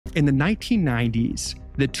In the 1990s,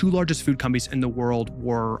 the two largest food companies in the world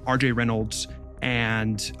were R.J. Reynolds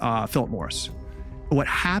and Philip Morris. What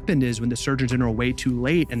happened is when the Surgeon General way too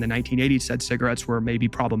late in the 1980s said cigarettes were maybe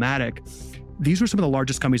problematic, these were some of the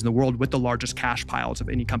largest companies in the world with the largest cash piles of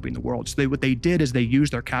any company in the world. So what they did is they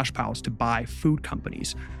used their cash piles to buy food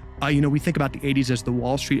companies. We think about the 80s as the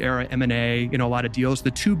Wall Street era M&A, a lot of deals.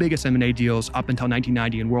 The two biggest M&A deals up until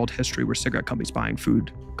 1990 in world history were cigarette companies buying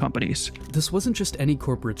food companies. This wasn't just any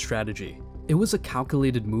corporate strategy. It was a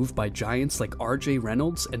calculated move by giants like R.J.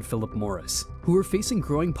 Reynolds and Philip Morris, who were facing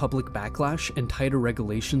growing public backlash and tighter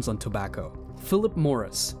regulations on tobacco. Philip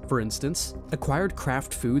Morris, for instance, acquired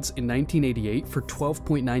Kraft Foods in 1988 for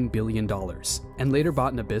 $12.9 billion, and later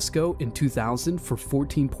bought Nabisco in 2000 for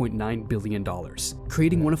 $14.9 billion,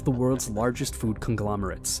 creating one of the world's largest food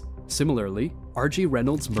conglomerates. Similarly, R.J.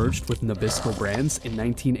 Reynolds merged with Nabisco Brands in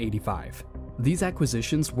 1985. These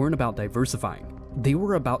acquisitions weren't about diversifying. They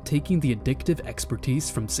were about taking the addictive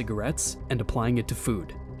expertise from cigarettes and applying it to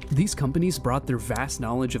food. These companies brought their vast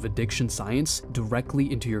knowledge of addiction science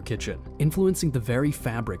directly into your kitchen, influencing the very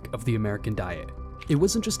fabric of the American diet. It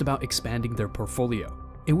wasn't just about expanding their portfolio.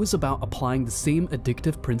 It was about applying the same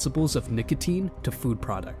addictive principles of nicotine to food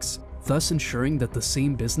products, thus ensuring that the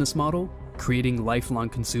same business model, creating lifelong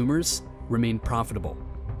consumers, remained profitable.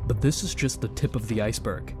 But this is just the tip of the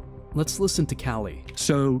iceberg. Let's listen to Callie.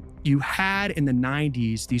 So you had in the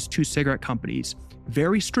 90s these two cigarette companies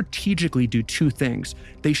very strategically do two things.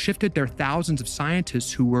 They shifted their thousands of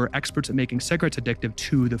scientists who were experts at making cigarettes addictive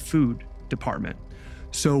to the food department.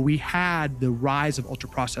 So we had the rise of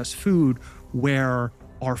ultra-processed food where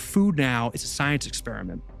our food now is a science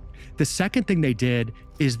experiment. The second thing they did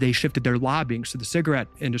is they shifted their lobbying. So the cigarette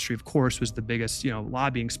industry, of course, was the biggest,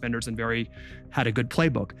 lobbying spenders and had a good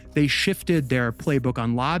playbook. They shifted their playbook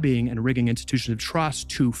on lobbying and rigging institutions of trust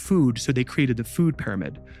to food. So they created the food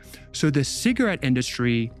pyramid. So the cigarette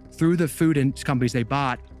industry, through the food companies they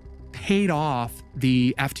bought, paid off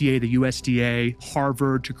the FDA, the USDA,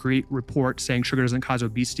 Harvard to create reports saying sugar doesn't cause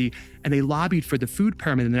obesity. And they lobbied for the food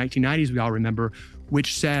pyramid in the 1990s, we all remember,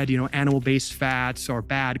 which said, animal-based fats are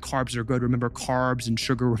bad, carbs are good. Remember, carbs and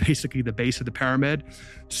sugar were basically the base of the pyramid.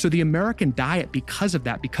 So the American diet, because of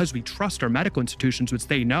that, because we trust our medical institutions, which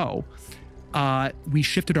they know, we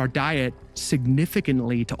shifted our diet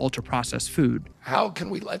significantly to ultra-processed food. How can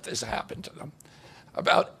we let this happen to them?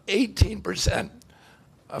 About 18%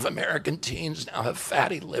 of American teens now have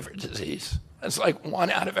fatty liver disease. That's like 1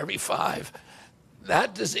 out of every 5.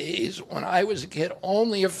 That disease, when I was a kid,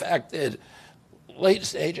 only affected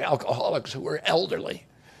late-stage alcoholics who were elderly.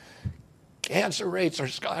 Cancer rates are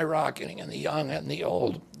skyrocketing in the young and the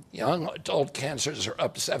old. Young adult cancers are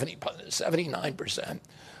up 79%.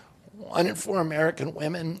 1 in 4 American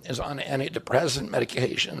women is on antidepressant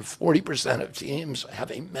medication. 40% of teens have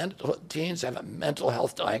a mental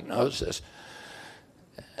health diagnosis.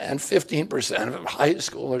 And 15% of high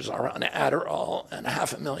schoolers are on Adderall, and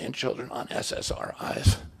 500,000 children on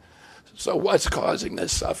SSRIs. So what's causing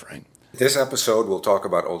this suffering? This episode, we'll talk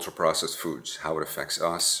about ultra-processed foods, how it affects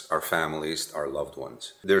us, our families, our loved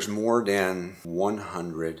ones. There's more than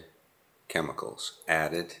 100 chemicals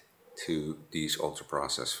added to these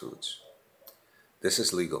ultra-processed foods. This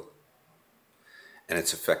is legal, and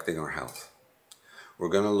it's affecting our health. We're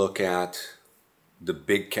going to look at the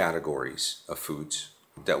big categories of foods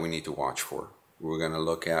that we need to watch for. We're going to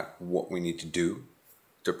look at what we need to do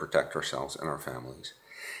to protect ourselves and our families.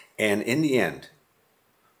 And in the end,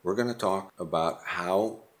 we're going to talk about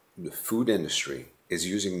how the food industry is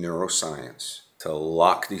using neuroscience to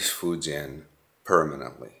lock these foods in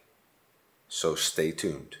permanently. So stay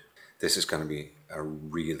tuned. This is going to be a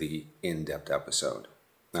really in-depth episode.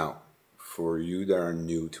 Now, for you that are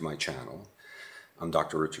new to my channel, I'm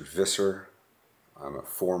Dr. Richard Visser. I'm a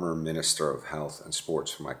former Minister of Health and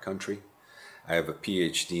Sports for my country. I have a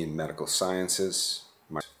PhD in medical sciences.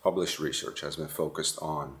 My published research has been focused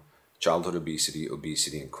on childhood obesity,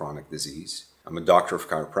 and chronic disease. I'm a doctor of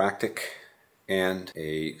chiropractic and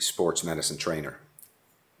a sports medicine trainer.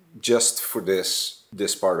 Just for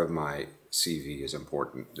this part of my CV is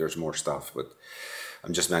important. There's more stuff, but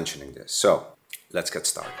I'm just mentioning this. So let's get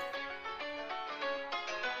started.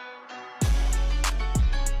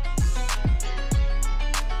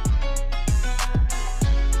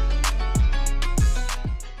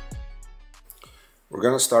 We're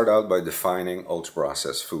going to start out by defining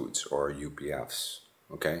ultra-processed foods, or UPFs.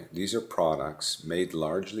 Okay, these are products made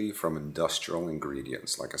largely from industrial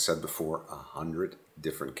ingredients. Like I said before, 100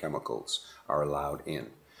 different chemicals are allowed in.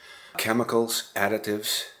 Chemicals,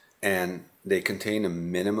 additives, and they contain a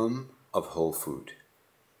minimum of whole food.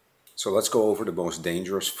 So let's go over the most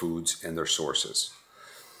dangerous foods and their sources.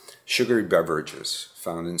 Sugary beverages,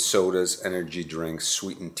 found in sodas, energy drinks,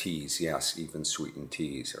 sweetened teas. Yes, even sweetened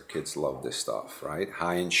teas. Our kids love this stuff, right?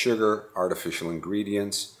 High in sugar, artificial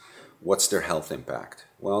ingredients. What's their health impact?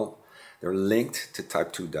 Well, they're linked to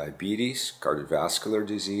type 2 diabetes, cardiovascular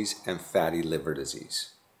disease, and fatty liver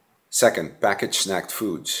disease. Second, packaged snacked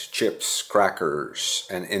foods, chips, crackers,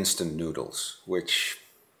 and instant noodles, which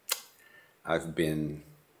I've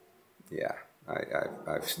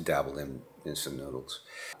dabbled in instant noodles.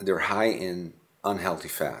 They're high in unhealthy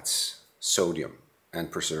fats, sodium, and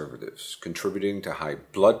preservatives, contributing to high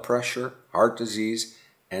blood pressure, heart disease,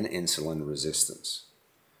 and insulin resistance.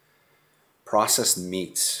 Processed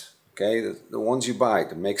meats, okay, the ones you buy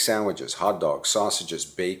to make sandwiches, hot dogs, sausages,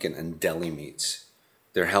 bacon, and deli meats.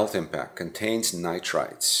 Their health impact contains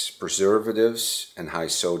nitrites, preservatives, and high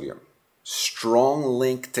sodium. Strong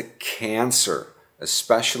link to cancer,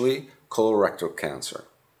 especially colorectal cancer,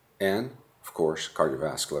 and, of course,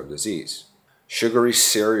 cardiovascular disease. Sugary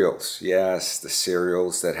cereals, yes, the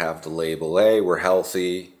cereals that have the label, hey, we're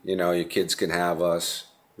healthy, you know, your kids can have us.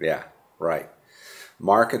 Yeah, right.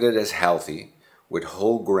 Marketed as healthy with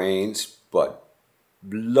whole grains, but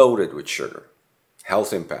loaded with sugar.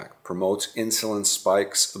 Health impact promotes insulin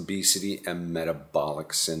spikes, obesity, and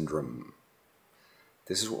metabolic syndrome.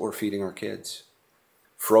 This is what we're feeding our kids.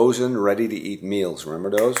 Frozen, ready-to-eat meals.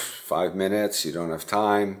 Remember those? 5 minutes, you don't have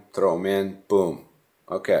time, throw them in, boom.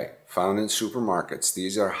 Okay, found in supermarkets.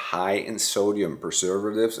 These are high in sodium,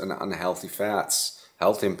 preservatives, and unhealthy fats.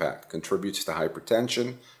 Health impact contributes to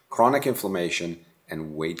hypertension, chronic inflammation,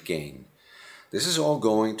 and weight gain. This is all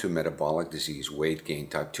going to metabolic disease, weight gain,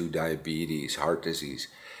 type 2 diabetes, heart disease.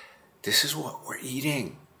 This is what we're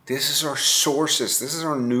eating. This is our sources. This is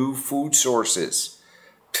our new food sources.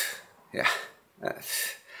 Yeah.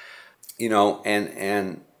 You know,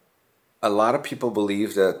 and a lot of people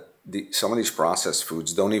believe that some of these processed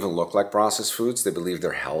foods don't even look like processed foods. They believe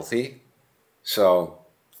they're healthy. So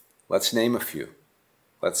let's name a few.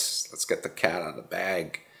 Let's get the cat out of the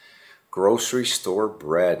bag. Grocery store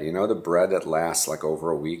bread. You know, the bread that lasts like over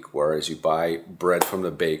a week, whereas you buy bread from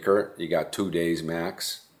the baker, you got 2 days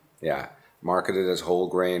max. Yeah, marketed as whole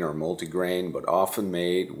grain or multigrain, but often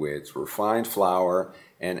made with refined flour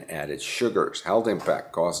and added sugars. Health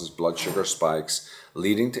impact causes blood sugar spikes,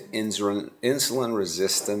 leading to insulin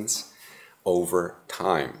resistance over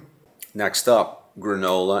time. Next up,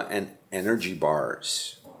 granola and energy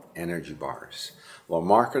bars. Energy bars. While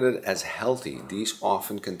marketed as healthy, these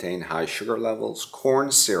often contain high sugar levels,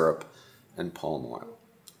 corn syrup, and palm oil.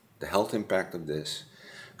 The health impact of this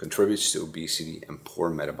contributes to obesity and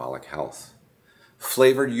poor metabolic health.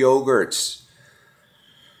 Flavored yogurts.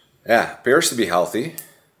 Yeah, appears to be healthy,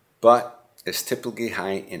 but is typically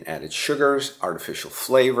high in added sugars, artificial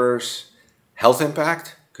flavors. Health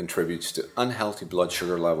impact contributes to unhealthy blood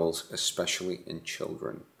sugar levels, especially in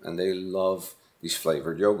children. And they love these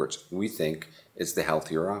flavored yogurts. We think it's the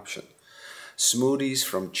healthier option. Smoothies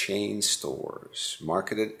from chain stores,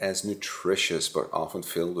 marketed as nutritious but often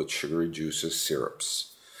filled with sugary juices,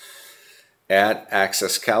 syrups. Add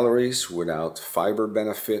excess calories without fiber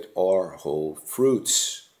benefit or whole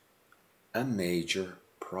fruits. A major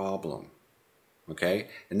problem. Okay?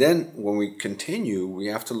 And then when we continue, we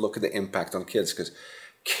have to look at the impact on kids, because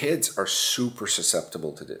kids are super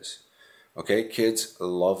susceptible to this. Okay? Kids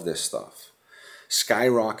love this stuff.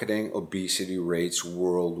 Skyrocketing obesity rates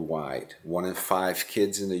worldwide. 1 in 5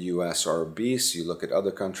 kids in the US are obese. You look at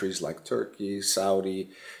other countries like Turkey, Saudi,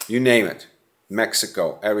 you name it.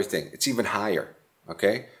 Mexico, everything. It's even higher.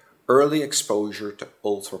 Okay? Early exposure to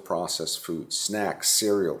ultra-processed foods, snacks,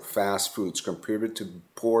 cereal, fast foods contribute to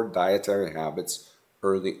poor dietary habits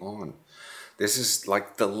early on. This is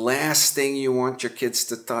like the last thing you want your kids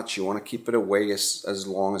to touch. You want to keep it away as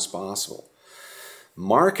long as possible.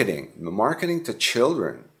 Marketing to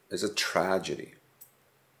children is a tragedy.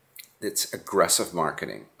 It's aggressive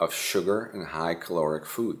marketing of sugar and high caloric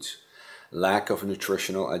foods. Lack of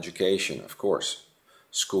nutritional education, of course.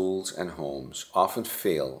 Schools and homes often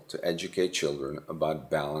fail to educate children about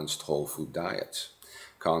balanced whole food diets.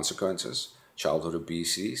 Consequences: childhood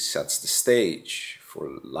obesity sets the stage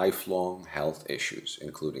for lifelong health issues,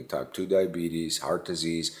 including type 2 diabetes, heart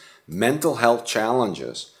disease, mental health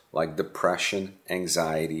challenges like depression,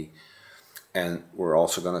 anxiety, and we're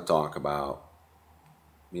also going to talk about,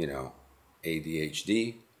 you know,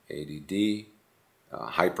 ADHD, ADD,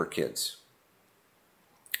 hyper kids.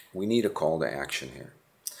 We need a call to action here.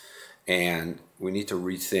 And we need to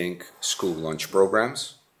rethink school lunch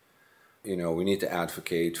programs. You know, we need to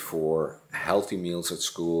advocate for healthy meals at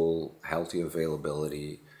school, healthy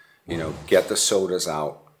availability, you know, get the sodas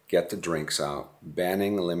out, get the drinks out,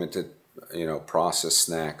 banning limited processed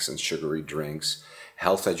snacks and sugary drinks.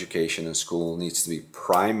 Health education in school needs to be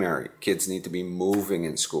primary. Kids need to be moving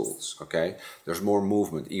in schools, okay? There's more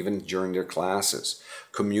movement even during their classes.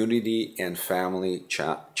 Community and family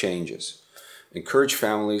changes. Encourage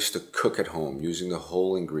families to cook at home using the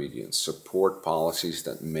whole ingredients. Support policies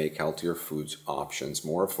that make healthier foods options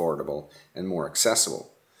more affordable and more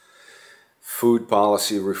accessible. Food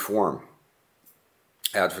policy reform.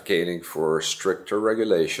 Advocating for stricter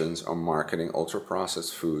regulations on marketing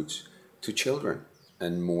ultra-processed foods to children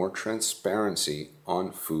and more transparency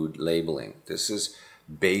on food labeling. This is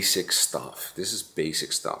basic stuff.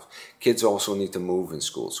 Kids also need to move in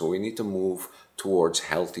school, so we need to move towards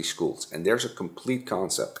healthy schools. And there's a complete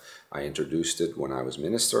concept. I introduced it when I was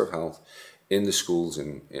Minister of Health in the schools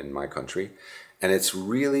in my country. And it's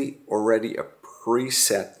really already a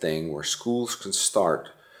preset thing where schools can start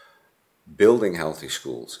building healthy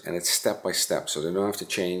schools, and it's step by step, so they don't have to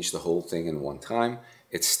change the whole thing in one time.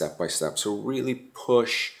 It's step by step. So really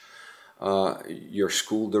push your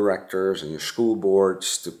school directors and your school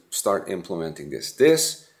boards to start implementing this.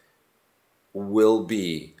 This will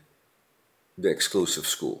be the exclusive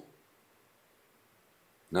school.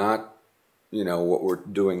 Not, what we're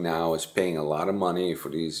doing now is paying a lot of money for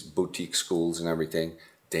these boutique schools and everything.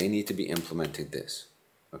 They need to be implementing this,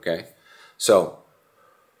 okay? So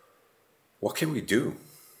what can we do?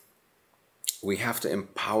 We have to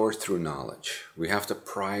empower through knowledge. We have to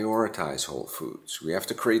prioritize whole foods. We have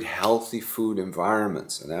to create healthy food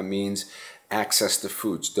environments, and that means access to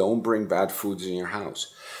foods. Don't bring bad foods in your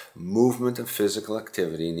house. Movement and physical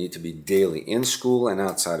activity need to be daily, in school and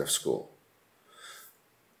outside of school.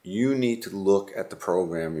 You need to look at the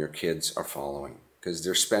program your kids are following, because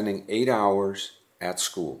they're spending 8 hours at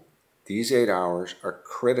school. These 8 hours are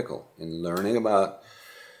critical in learning about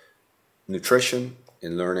nutrition,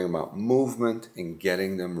 in learning about movement, and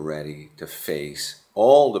getting them ready to face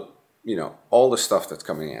all the stuff that's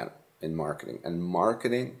coming at it in marketing. And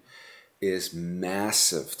marketing is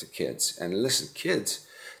massive to kids. And listen, kids,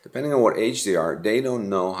 depending on what age they are, they don't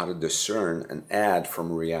know how to discern an ad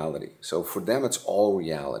from reality. So for them, it's all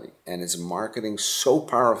reality. And it's marketing so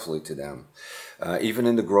powerfully to them. Even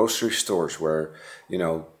in the grocery stores where,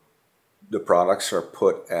 the products are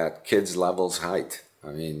put at kids' levels height. I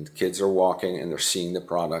mean, kids are walking and they're seeing the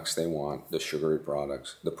products they want, the sugary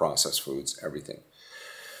products, the processed foods, everything.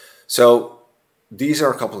 So these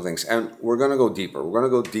are a couple of things. And we're going to go deeper. We're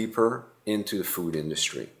going to go deeper into the food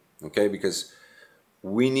industry, okay? Because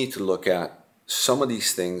we need to look at some of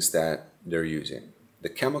these things that they're using. The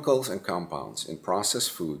chemicals and compounds in processed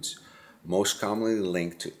foods most commonly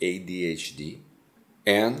linked to ADHD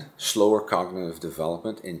and slower cognitive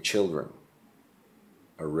development in children.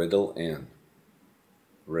 A riddle in.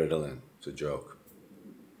 It's a joke.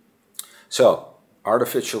 So,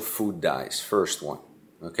 artificial food dyes, first one,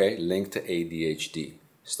 okay, linked to ADHD.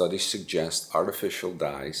 Studies suggest artificial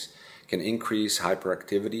dyes can increase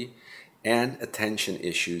hyperactivity and attention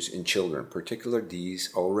issues in children, particularly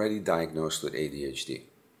these already diagnosed with ADHD.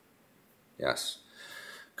 Yes.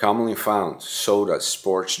 Commonly found, sodas,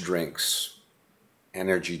 sports drinks,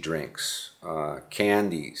 energy drinks,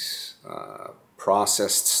 candies,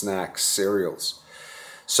 processed snacks, cereals,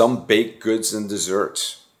 some baked goods and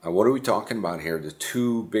desserts. What are we talking about here? The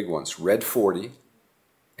two big ones, red 40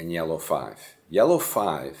 and yellow 5. Yellow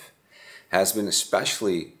 5 has been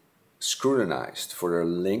especially scrutinized for their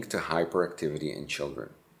link to hyperactivity in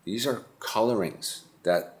children. These are colorings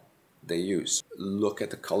that they use. Look at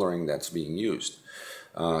the coloring that's being used.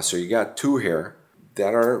 So you got two here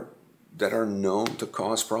that are known to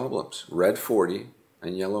cause problems. Red 40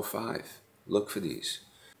 and yellow 5. Look for these.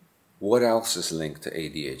 What else is linked to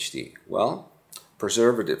ADHD? Well,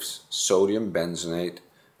 preservatives, sodium benzoate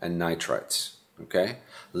and nitrites, okay?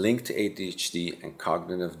 Linked to ADHD and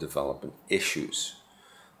cognitive development issues.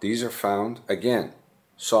 These are found, again,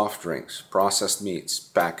 soft drinks, processed meats,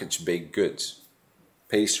 packaged baked goods,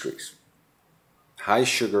 pastries, high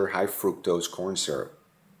sugar, high fructose corn syrup.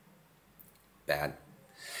 Bad.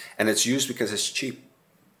 And it's used because it's cheap.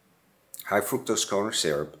 High fructose corn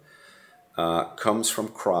syrup comes from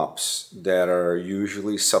crops that are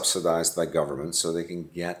usually subsidized by government so they can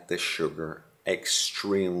get the sugar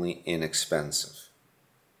extremely inexpensive.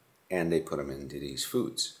 And they put them into these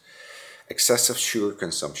foods. Excessive sugar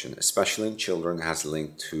consumption, especially in children, has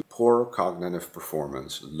linked to poor cognitive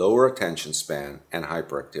performance, lower attention span, and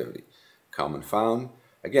hyperactivity. Common found,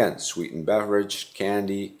 again, sweetened beverage,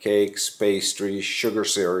 candy, cakes, pastries, sugar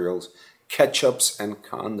cereals, ketchups, and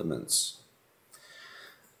condiments.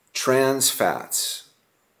 Trans fats,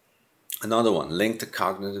 another one linked to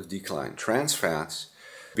cognitive decline. Trans fats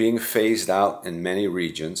being phased out in many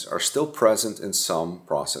regions, are still present in some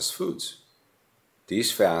processed foods.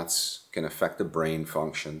 These fats can affect the brain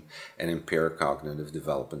function and impair cognitive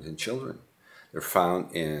development in children. They're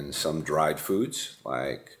found in some dried foods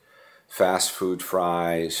like fast food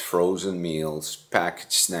fries, frozen meals,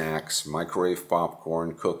 packaged snacks, microwave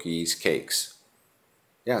popcorn, cookies, cakes.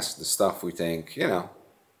 Yes, the stuff we think,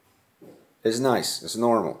 is nice, is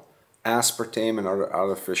normal. Aspartame and other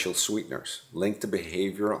artificial sweeteners linked to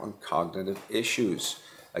behavioral and cognitive issues.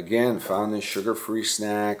 Again, found in sugar-free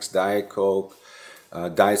snacks, Diet Coke,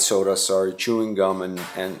 diet soda, chewing gum,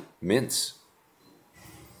 and mints.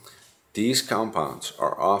 These compounds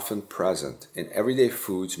are often present in everyday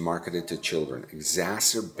foods marketed to children,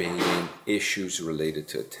 exacerbating issues related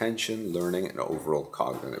to attention, learning, and overall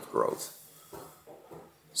cognitive growth.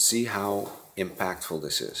 See how impactful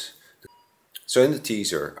this is. So in the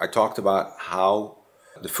teaser, I talked about how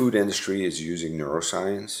the food industry is using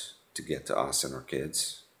neuroscience to get to us and our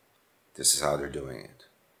kids. This is how they're doing it.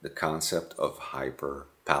 The concept of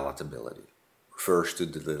hyperpalatability refers to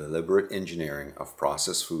the deliberate engineering of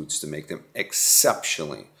processed foods to make them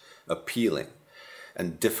exceptionally appealing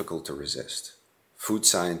and difficult to resist. Food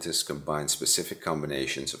scientists combine specific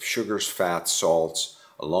combinations of sugars, fats, salts,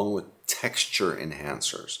 along with texture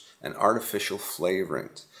enhancers and artificial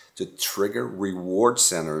flavorings to trigger reward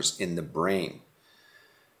centers in the brain.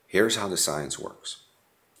 Here's how the science works.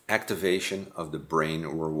 Activation of the brain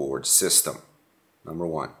reward system. Number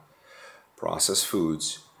one, processed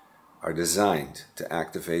foods are designed to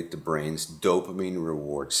activate the brain's dopamine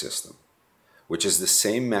reward system, which is the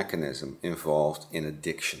same mechanism involved in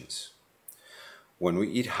addictions. When we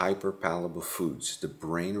eat hyperpalatable foods, the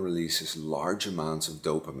brain releases large amounts of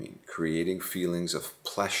dopamine, creating feelings of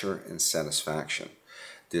pleasure and satisfaction.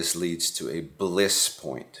 This leads to a bliss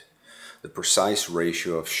point, the precise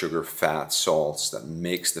ratio of sugar, fat, salts that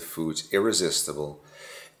makes the foods irresistible,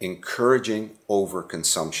 encouraging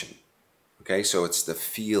overconsumption. Okay, so it's the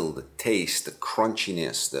feel, the taste, the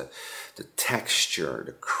crunchiness, the texture,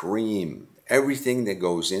 the cream, everything that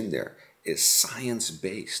goes in there is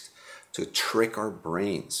science-based to trick our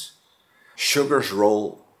brains. Sugar's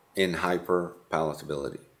role in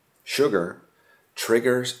hyperpalatability. Sugar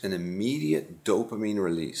triggers an immediate dopamine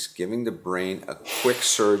release, giving the brain a quick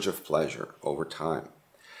surge of pleasure over time.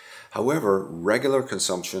 However, regular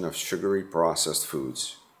consumption of sugary processed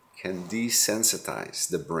foods can desensitize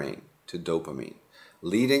the brain to dopamine,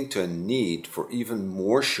 leading to a need for even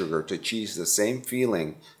more sugar to achieve the same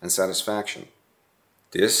feeling and satisfaction.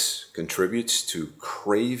 This contributes to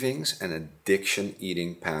cravings and addiction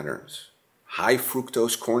eating patterns. High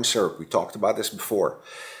fructose corn syrup, we talked about this before,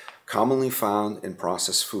 commonly found in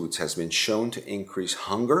processed foods, has been shown to increase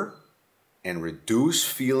hunger and reduce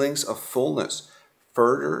feelings of fullness,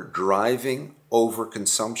 further driving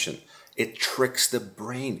overconsumption. It tricks the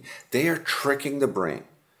brain. They are tricking the brain,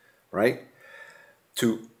 right?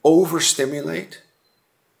 To overstimulate,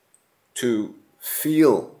 to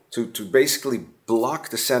feel, to basically block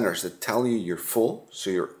the centers that tell you you're full, so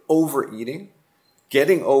you're overeating,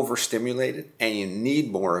 getting overstimulated, and you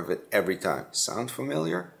need more of it every time. Sound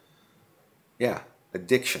familiar? Yeah,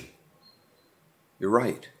 addiction. You're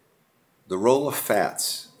right. The role of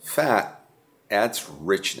fats. Fat adds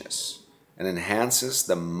richness and enhances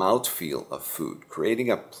the mouthfeel of food,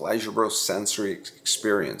 creating a pleasurable sensory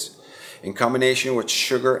experience. In combination with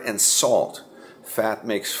sugar and salt, fat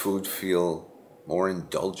makes food feel more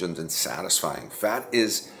indulgent and satisfying. Fat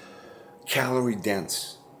is calorie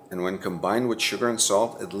dense, and when combined with sugar and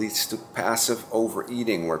salt, it leads to passive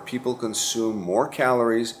overeating, where people consume more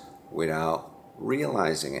calories without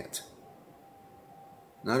realizing it.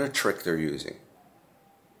 Another trick they're using.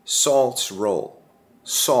 Salt's role.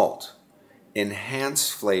 Salt enhances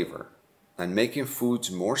flavor and making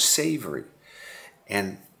foods more savory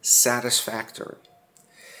and satisfactory.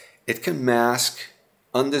 It can mask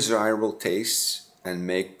undesirable tastes and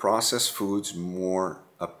make processed foods more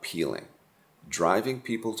appealing, driving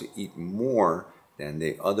people to eat more than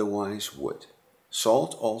they otherwise would.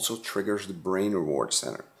 Salt also triggers the brain reward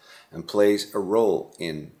center and plays a role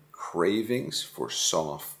in cravings for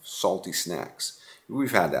soft, salty snacks.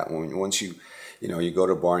 We've had that once you go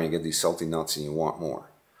to a bar and you get these salty nuts and you want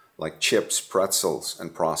more, like chips, pretzels,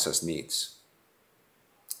 and processed meats.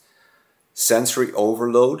 Sensory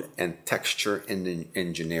overload and texture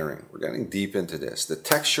engineering. We're getting deep into this. The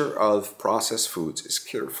texture of processed foods is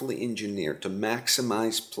carefully engineered to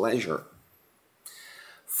maximize pleasure.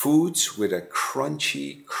 Foods with a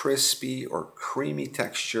crunchy, crispy, or creamy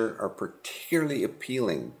texture are particularly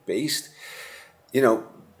appealing based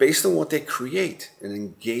on what they create, an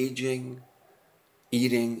engaging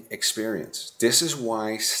eating experience. This is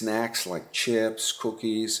why snacks like chips,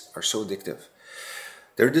 cookies are so addictive.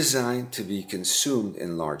 They're designed to be consumed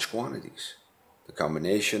in large quantities. The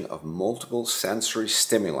combination of multiple sensory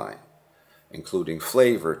stimuli, including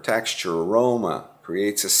flavor, texture, aroma,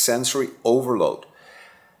 creates a sensory overload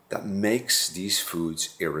that makes these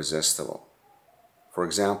foods irresistible. For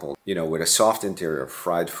example, with a soft interior,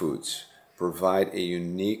 fried foods provide a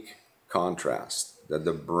unique contrast that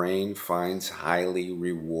the brain finds highly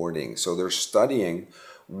rewarding. So they're studying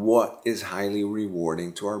what is highly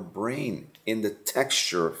rewarding to our brain in the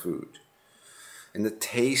texture of food, in the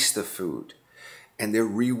taste of food, and they're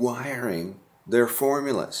rewiring their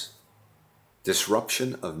formulas.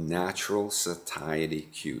 Disruption of natural satiety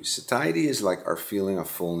cues. Satiety is like our feeling of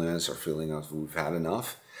fullness, our feeling of we've had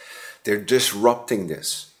enough. They're disrupting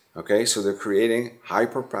this, okay? So they're creating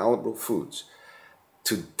hyperpalatable foods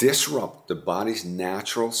to disrupt the body's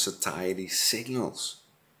natural satiety signals.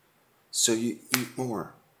 So you eat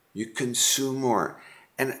more, you consume more.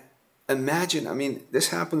 And imagine, this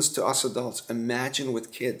happens to us adults. Imagine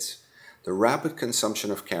with kids, the rapid consumption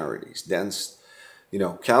of calories,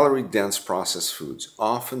 calorie-dense processed foods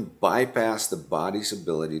often bypass the body's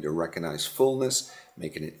ability to recognize fullness,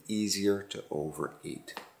 making it easier to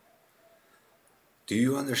overeat. Do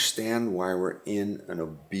you understand why we're in an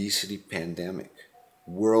obesity pandemic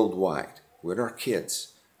worldwide with our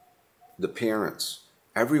kids, the parents,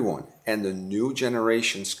 everyone, and the new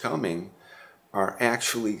generations coming are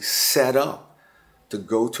actually set up to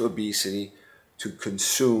go to obesity, to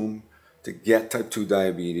consume, to get type 2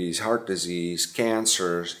 diabetes, heart disease,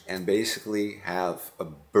 cancers, and basically have a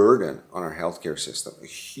burden on our healthcare system, a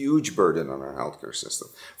huge burden on our healthcare system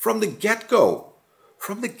from the get-go,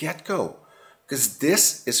 because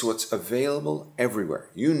this is what's available everywhere.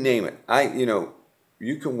 You name it.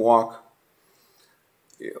 You can walk,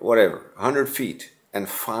 100 feet and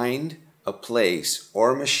find a place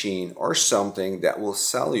or a machine or something that will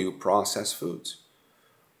sell you processed foods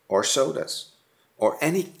or sodas or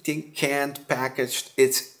anything canned, packaged.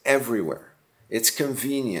 It's everywhere. It's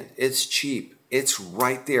convenient. It's cheap. It's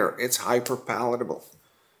right there. It's hyper palatable.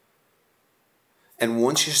 And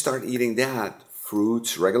once you start eating that,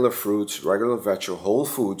 fruits, regular vegetables, whole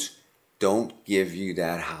foods don't give you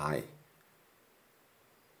that high.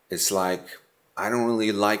 It's like, I don't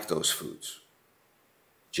really like those foods.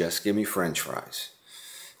 Just give me French fries.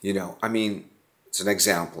 It's an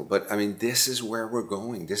example, but this is where we're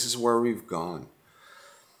going. This is where we've gone.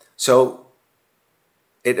 So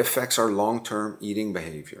it affects our long-term eating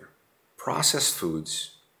behavior. Processed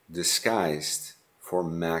foods disguised for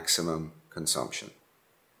maximum consumption.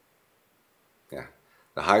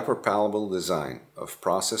 The hyperpalatable design of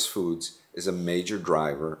processed foods is a major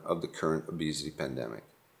driver of the current obesity pandemic,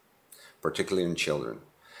 particularly in children,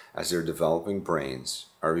 as their developing brains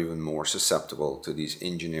are even more susceptible to these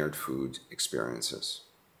engineered food experiences.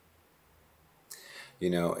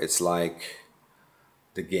 It's like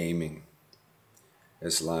the gaming.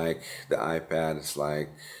 It's like the iPad. It's like,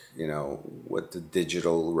 what the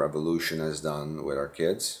digital revolution has done with our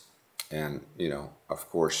kids. And, of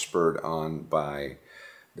course, spurred on by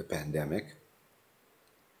the pandemic.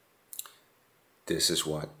 This is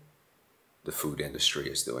what the food industry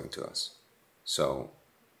is doing to us. So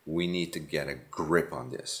we need to get a grip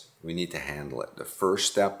on this. We need to handle it. The first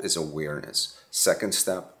step is awareness. Second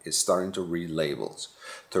step is starting to read labels.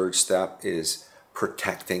 Third step is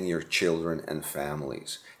protecting your children and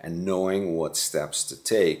families and knowing what steps to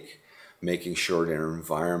take, making sure their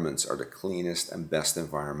environments are the cleanest and best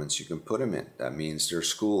environments you can put them in. That means their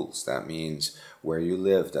schools. That means where you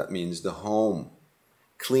live. That means the home.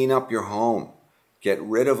 Clean up your home. Get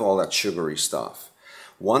rid of all that sugary stuff.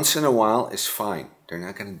 Once in a while is fine. They're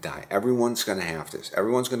not going to die. Everyone's going to have this.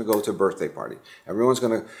 Everyone's going to go to a birthday party. Everyone's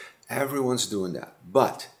doing that.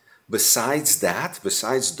 But besides that,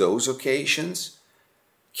 besides those occasions,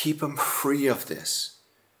 keep them free of this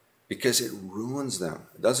because it ruins them.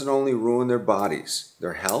 It doesn't only ruin their bodies,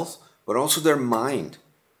 their health, but also their mind.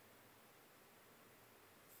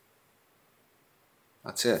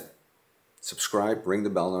 That's it. Subscribe, ring the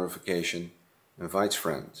bell notification, invite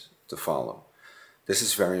friends to follow. This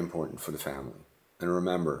is very important for the family. And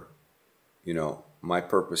remember, my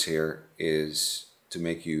purpose here is to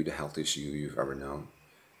make you the healthiest you've ever known.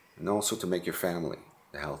 And also to make your family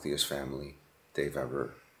the healthiest family they've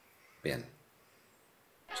ever been.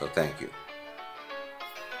 So thank you.